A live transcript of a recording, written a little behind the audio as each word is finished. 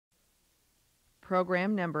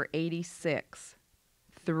program number 86.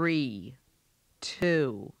 3,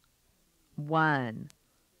 2, 1.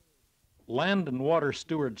 Land and Water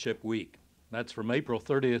Stewardship Week. That's from April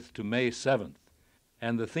 30th to May 7th.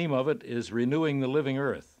 And the theme of it is Renewing the Living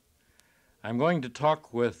Earth. I'm going to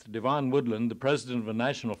talk with Devon Woodland, the president of a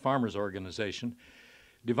national farmers organization.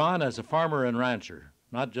 Devon, as a farmer and rancher,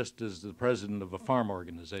 not just as the president of a farm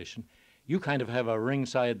organization, you kind of have a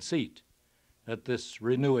ringside seat at this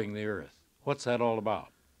Renewing the Earth. What's that all about?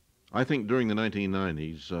 I think during the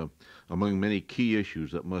 1990s, among many key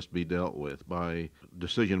issues that must be dealt with by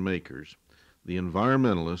decision makers, the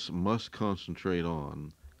environmentalists must concentrate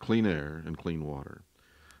on clean air and clean water.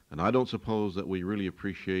 And I don't suppose that we really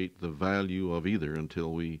appreciate the value of either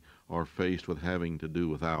until we are faced with having to do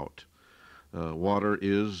without. Water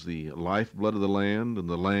is the lifeblood of the land, and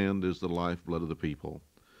the land is the lifeblood of the people.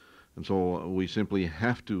 And so we simply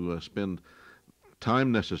have to spend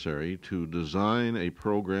time necessary to design a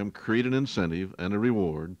program, create an incentive and a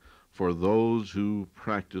reward for those who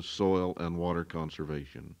practice soil and water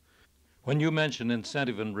conservation. When you mention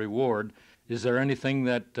incentive and reward, is there anything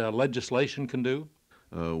that legislation can do?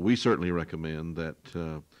 We certainly recommend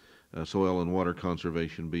that soil and water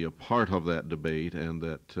conservation be a part of that debate, and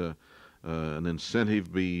that an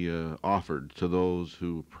incentive be offered to those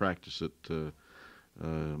who practice it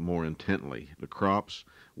more intently. The crops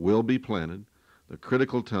will be planted. The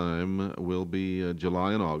critical time will be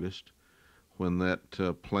July and August, when that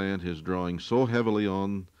plant is drawing so heavily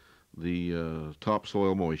on the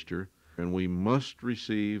topsoil moisture, and we must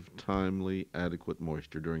receive timely, adequate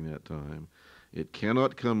moisture during that time. It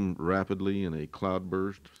cannot come rapidly, in a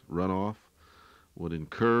cloudburst. Runoff would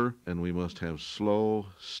incur, and we must have slow,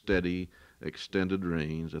 steady, extended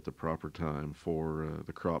rains at the proper time for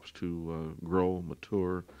the crops to grow,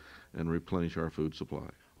 mature, and replenish our food supply.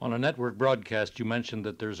 On a network broadcast, you mentioned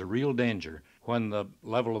that there's a real danger when the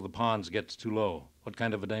level of the ponds gets too low. What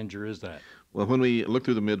kind of a danger is that? Well, when we look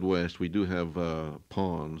through the Midwest, we do have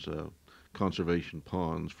ponds, conservation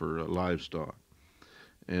ponds for livestock.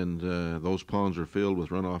 And those ponds are filled with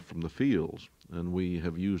runoff from the fields. And we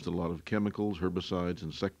have used a lot of chemicals, herbicides,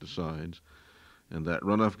 insecticides. And that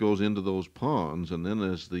runoff goes into those ponds, and then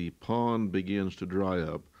as the pond begins to dry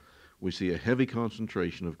up, we see a heavy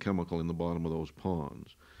concentration of chemical in the bottom of those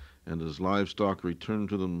ponds. And as livestock return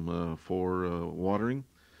to them for watering,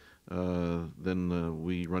 then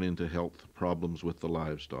we run into health problems with the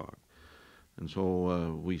livestock. And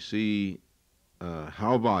so we see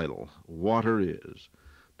how vital water is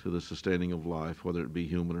to the sustaining of life, whether it be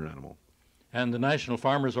human or animal. And the National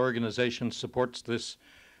Farmers Organization supports this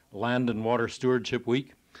Land and Water Stewardship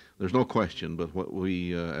Week? There's no question, but what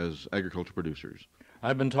we, as agriculture producers.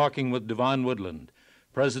 I've been talking with Devon Woodland,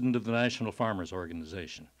 president of the National Farmers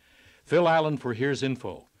Organization. Phil Allen for Heres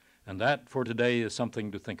Info, and that for today is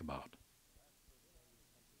something to think about.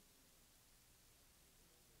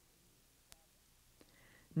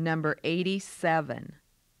 Number 87.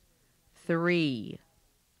 3,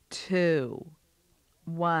 2,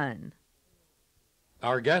 1.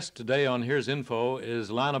 Our guest today on Heres Info is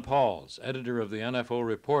Lana Pauls, editor of the NFO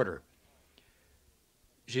Reporter.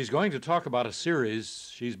 She's going to talk about a series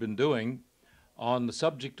she's been doing on the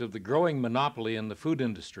subject of the growing monopoly in the food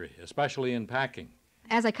industry, especially in packing.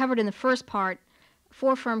 As I covered in the first part,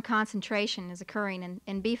 four-firm concentration is occurring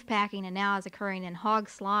in beef packing, and now is occurring in hog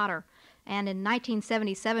slaughter. And in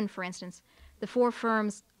 1977, for instance, the four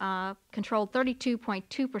firms controlled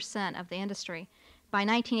 32.2% of the industry. By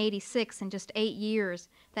 1986, in just 8 years,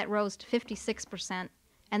 that rose to 56%.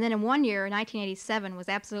 And then in 1 year, 1987, was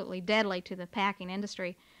absolutely deadly to the packing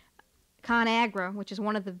industry. ConAgra, which is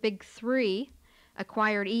one of the big three,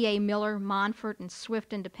 acquired E.A. Miller, Monfort, and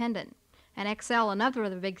Swift Independent. And XL, another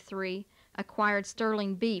of the big three, acquired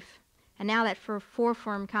Sterling Beef. And now that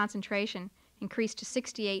four-firm concentration increased to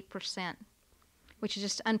 68%, which is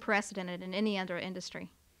just unprecedented in any other industry.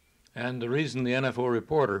 And the reason the NFO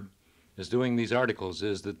Reporter is doing these articles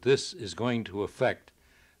is that this is going to affect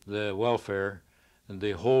the welfare and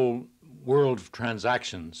the whole world of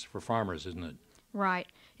transactions for farmers, isn't it? Right.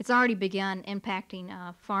 It's already begun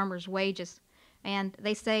impacting farmers' wages. And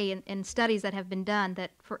they say in studies that have been done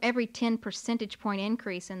that for every 10 percentage point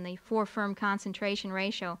increase in the four-firm concentration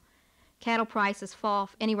ratio, cattle prices fall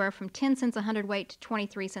anywhere from 10 cents a hundredweight to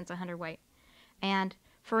 23 cents a hundredweight. And,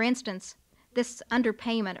 for instance, this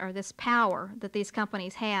underpayment, or this power that these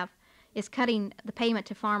companies have, is cutting the payment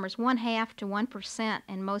to farmers 0.5% to 1%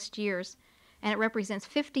 in most years, and it represents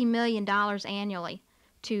 $50 million annually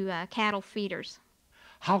to cattle feeders.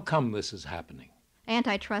 How come this is happening?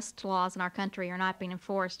 Antitrust laws in our country are not being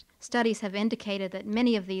enforced. Studies have indicated that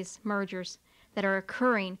many of these mergers that are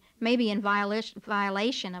occurring may be in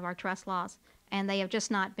violation of our trust laws, and they have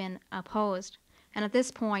just not been opposed. And at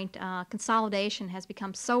this point, consolidation has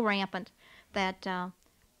become so rampant that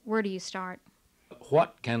where do you start?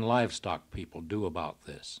 What can livestock people do about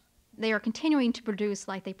this? They are continuing to produce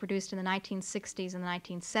like they produced in the 1960s and the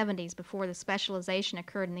 1970s before the specialization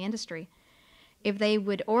occurred in the industry. If they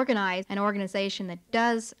would organize an organization that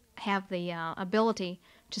does have the ability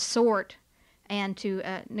to sort and to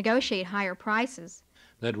negotiate higher prices.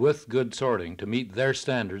 That with good sorting, to meet their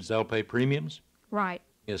standards, they'll pay premiums? Right.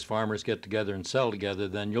 As farmers get together and sell together,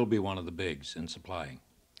 then you'll be one of the bigs in supplying.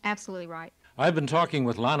 Absolutely right. I've been talking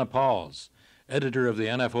with Lana Pauls, editor of the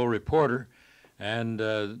NFO Reporter, and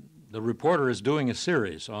the Reporter is doing a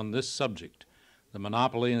series on this subject, the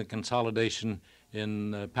monopoly and the consolidation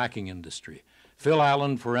in the packing industry. Phil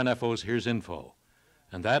Allen for NFO's Heres Info.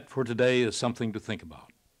 And that for today is something to think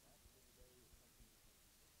about.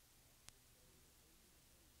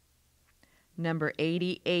 Number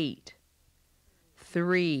 88.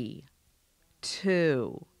 3,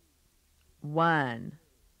 2, 1.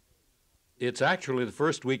 It's actually the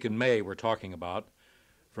first week in May we're talking about.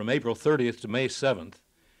 From April 30th to May 7th,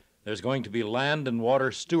 there's going to be Land and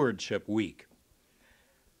Water Stewardship Week.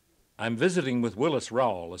 I'm visiting with Willis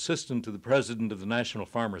Rowell, assistant to the president of the National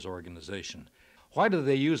Farmers Organization. Why do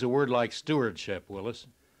they use a word like stewardship, Willis?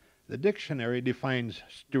 The dictionary defines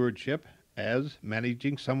stewardship as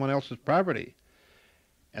managing someone else's property.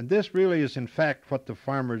 And this really is, in fact, what the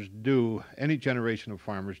farmers do, any generation of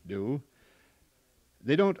farmers do.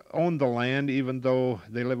 They don't own the land, even though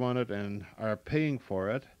they live on it and are paying for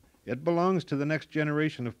it. It belongs to the next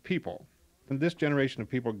generation of people. And this generation of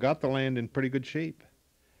people got the land in pretty good shape.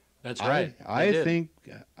 That's right. I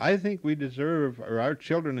think we deserve, or our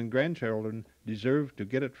children and grandchildren deserve to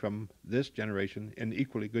get it from this generation in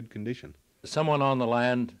equally good condition. Someone on the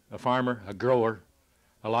land, a farmer, a grower,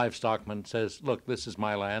 a livestockman says, look, this is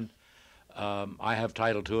my land. I have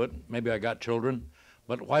title to it. Maybe I got children.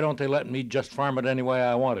 But why don't they let me just farm it any way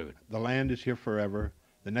I want to? The land is here forever.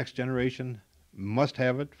 The next generation must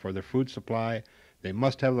have it for their food supply. They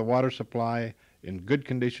must have the water supply in good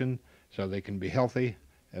condition so they can be healthy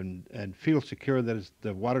and feel secure that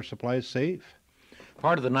the water supply is safe.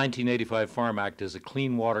 Part of the 1985 Farm Act is a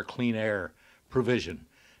clean water, clean air provision.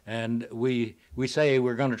 And we say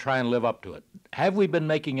we're going to try and live up to it. Have we been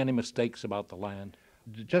making any mistakes about the land?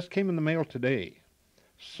 It just came in the mail today.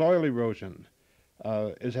 Soil erosion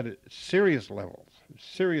is at serious levels.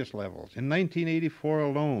 In 1984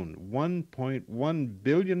 alone, $1.1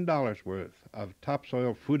 billion worth of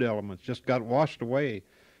topsoil food elements just got washed away,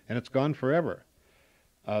 and it's gone forever.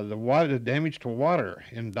 The damage to water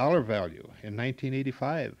in dollar value in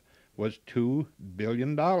 1985 was $2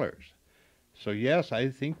 billion. So yes, I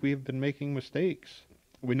think we've been making mistakes.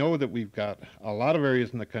 We know that we've got a lot of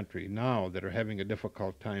areas in the country now that are having a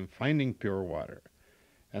difficult time finding pure water.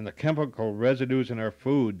 And the chemical residues in our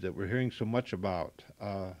food that we're hearing so much about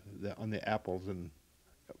on the apples and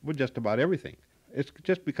just about everything. It's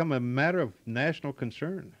just become a matter of national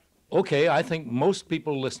concern. Okay, I think most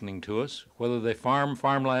people listening to us, whether they farm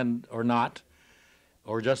farmland or not,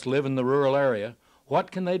 or just live in the rural area, what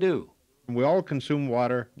can they do? We all consume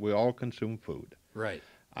water. We all consume food. Right.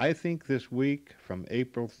 I think this week, from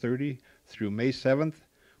April 30 through May 7th,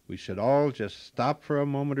 we should all just stop for a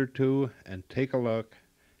moment or two and take a look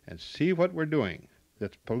and see what we're doing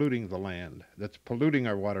that's polluting the land, that's polluting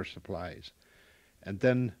our water supplies, and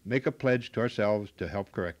then make a pledge to ourselves to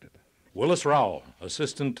help correct it. Willis Rowell,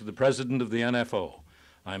 assistant to the president of the NFO.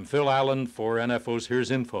 I'm Phil Allen for NFO's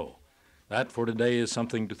Heres Info. That for today is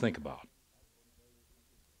something to think about.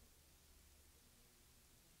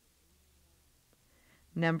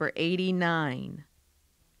 Number 89.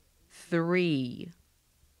 3,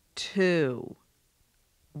 2,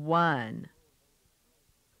 1.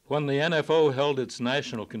 When the NFO held its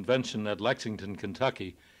national convention at Lexington,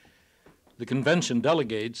 Kentucky, the convention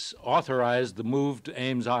delegates authorized the move to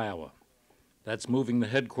Ames, Iowa. That's moving the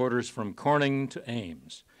headquarters from Corning to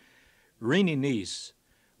Ames. Rennie Neese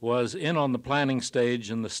was in on the planning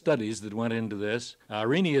stage and the studies that went into this.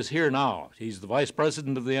 Rennie is here now. He's the vice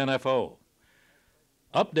president of the NFO.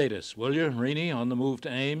 Update us, will you, Rennie, on the move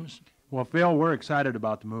to Ames? Well, Phil, we're excited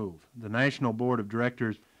about the move. The National Board of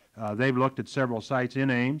Directors, they've looked at several sites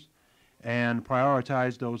in Ames and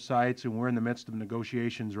prioritized those sites, and we're in the midst of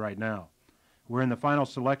negotiations right now. We're in the final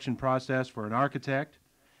selection process for an architect.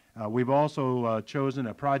 We've also chosen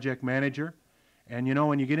a project manager. And you know,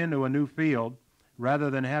 when you get into a new field, rather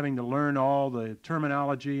than having to learn all the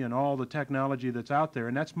terminology and all the technology that's out there,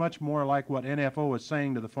 and that's much more like what NFO is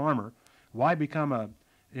saying to the farmer, why become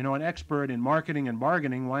an expert in marketing and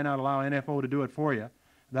bargaining, why not allow NFO to do it for you?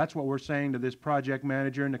 That's what we're saying to this project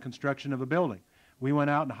manager in the construction of a building. We went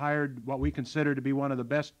out and hired what we consider to be one of the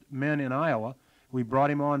best men in Iowa. We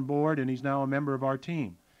brought him on board, and he's now a member of our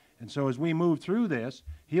team. And so as we move through this,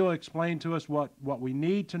 he'll explain to us what we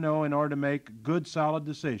need to know in order to make good, solid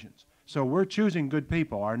decisions. So we're choosing good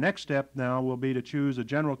people. Our next step now will be to choose a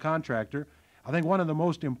general contractor. I think one of the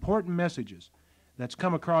most important messages that's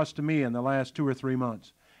come across to me in the last 2 or 3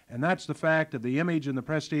 months, and that's the fact of the image and the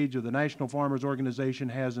prestige of the National Farmers Organization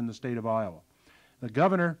has in the state of Iowa. The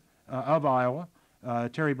governor of Iowa,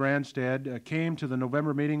 Terry Branstad, came to the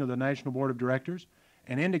November meeting of the National Board of Directors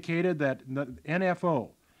and indicated that the NFO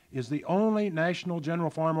is the only national general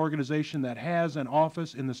farm organization that has an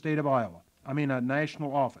office in the state of Iowa. I mean, a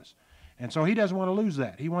national office. And so he doesn't want to lose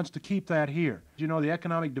that. He wants to keep that here. You know, the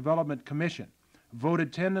Economic Development Commission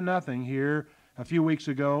voted 10-0 here a few weeks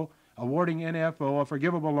ago, awarding NFO a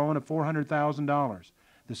forgivable loan of $400,000.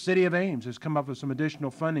 The city of Ames has come up with some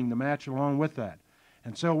additional funding to match along with that.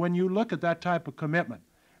 And so when you look at that type of commitment,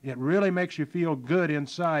 it really makes you feel good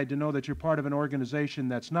inside to know that you're part of an organization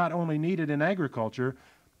that's not only needed in agriculture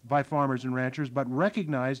by farmers and ranchers, but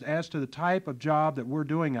recognized as to the type of job that we're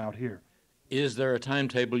doing out here. Is there a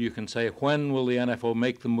timetable you can say? When will the NFO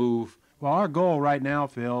make the move? Well, our goal right now,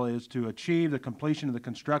 Phil, is to achieve the completion of the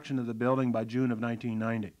construction of the building by June of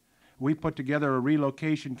 1990. We put together a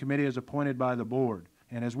relocation committee as appointed by the board.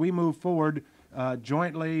 And as we move forward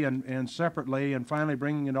jointly and separately and finally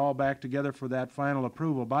bringing it all back together for that final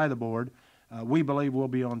approval by the board, we believe we'll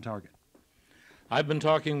be on target. I've been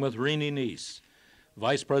talking with Renee Neese,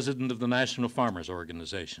 Vice President of the National Farmers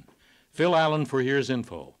Organization. Phil Allen for Heres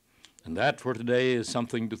Info. And that for today is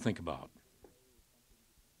something to think about.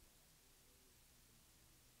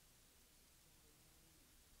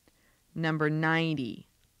 Number 90,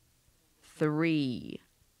 3,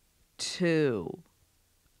 2,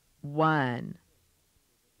 1.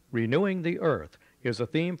 Renewing the Earth is a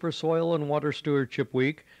theme for Soil and Water Stewardship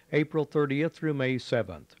Week, April 30th through May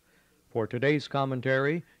 7th. For today's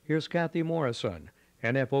commentary, here's Kathy Morrison,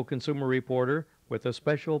 NFO Consumer Reporter, with a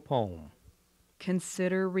special poem.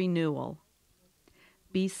 Consider renewal.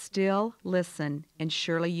 Be still, listen, and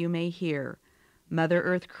surely you may hear Mother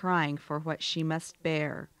Earth crying for what she must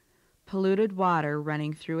bear. Polluted water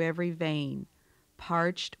running through every vein,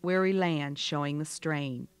 parched, weary land showing the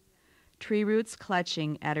strain. Tree roots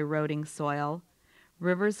clutching at eroding soil,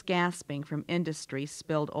 rivers gasping from industry's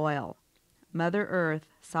spilled oil. Mother Earth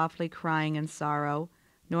softly crying in sorrow,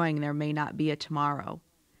 knowing there may not be a tomorrow.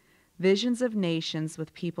 Visions of nations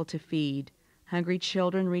with people to feed, hungry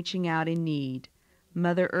children reaching out in need.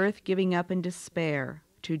 Mother Earth giving up in despair,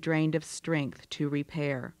 too drained of strength to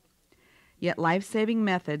repair. Yet life-saving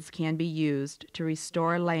methods can be used to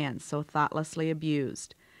restore land so thoughtlessly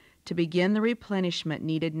abused, to begin the replenishment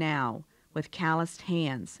needed now with calloused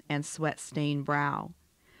hands and sweat-stained brow.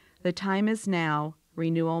 The time is now,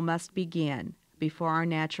 renewal must begin before our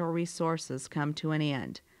natural resources come to an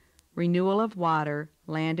end. Renewal of water,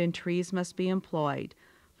 land and trees must be employed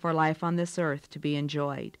for life on this earth to be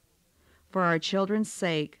enjoyed. For our children's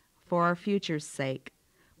sake, for our future's sake,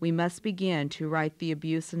 we must begin to right the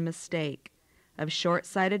abuse and mistake of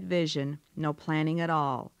short-sighted vision, no planning at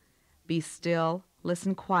all. Be still,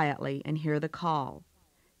 listen quietly, and hear the call.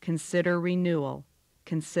 Consider renewal.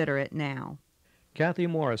 Consider it now. Kathy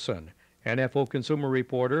Morrison, NFO Consumer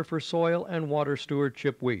Reporter for Soil and Water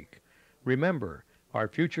Stewardship Week. Remember, our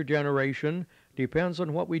future generation depends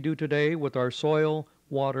on what we do today with our soil,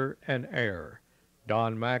 water, and air.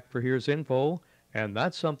 Don Mack for Heres Info, and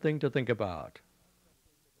that's something to think about.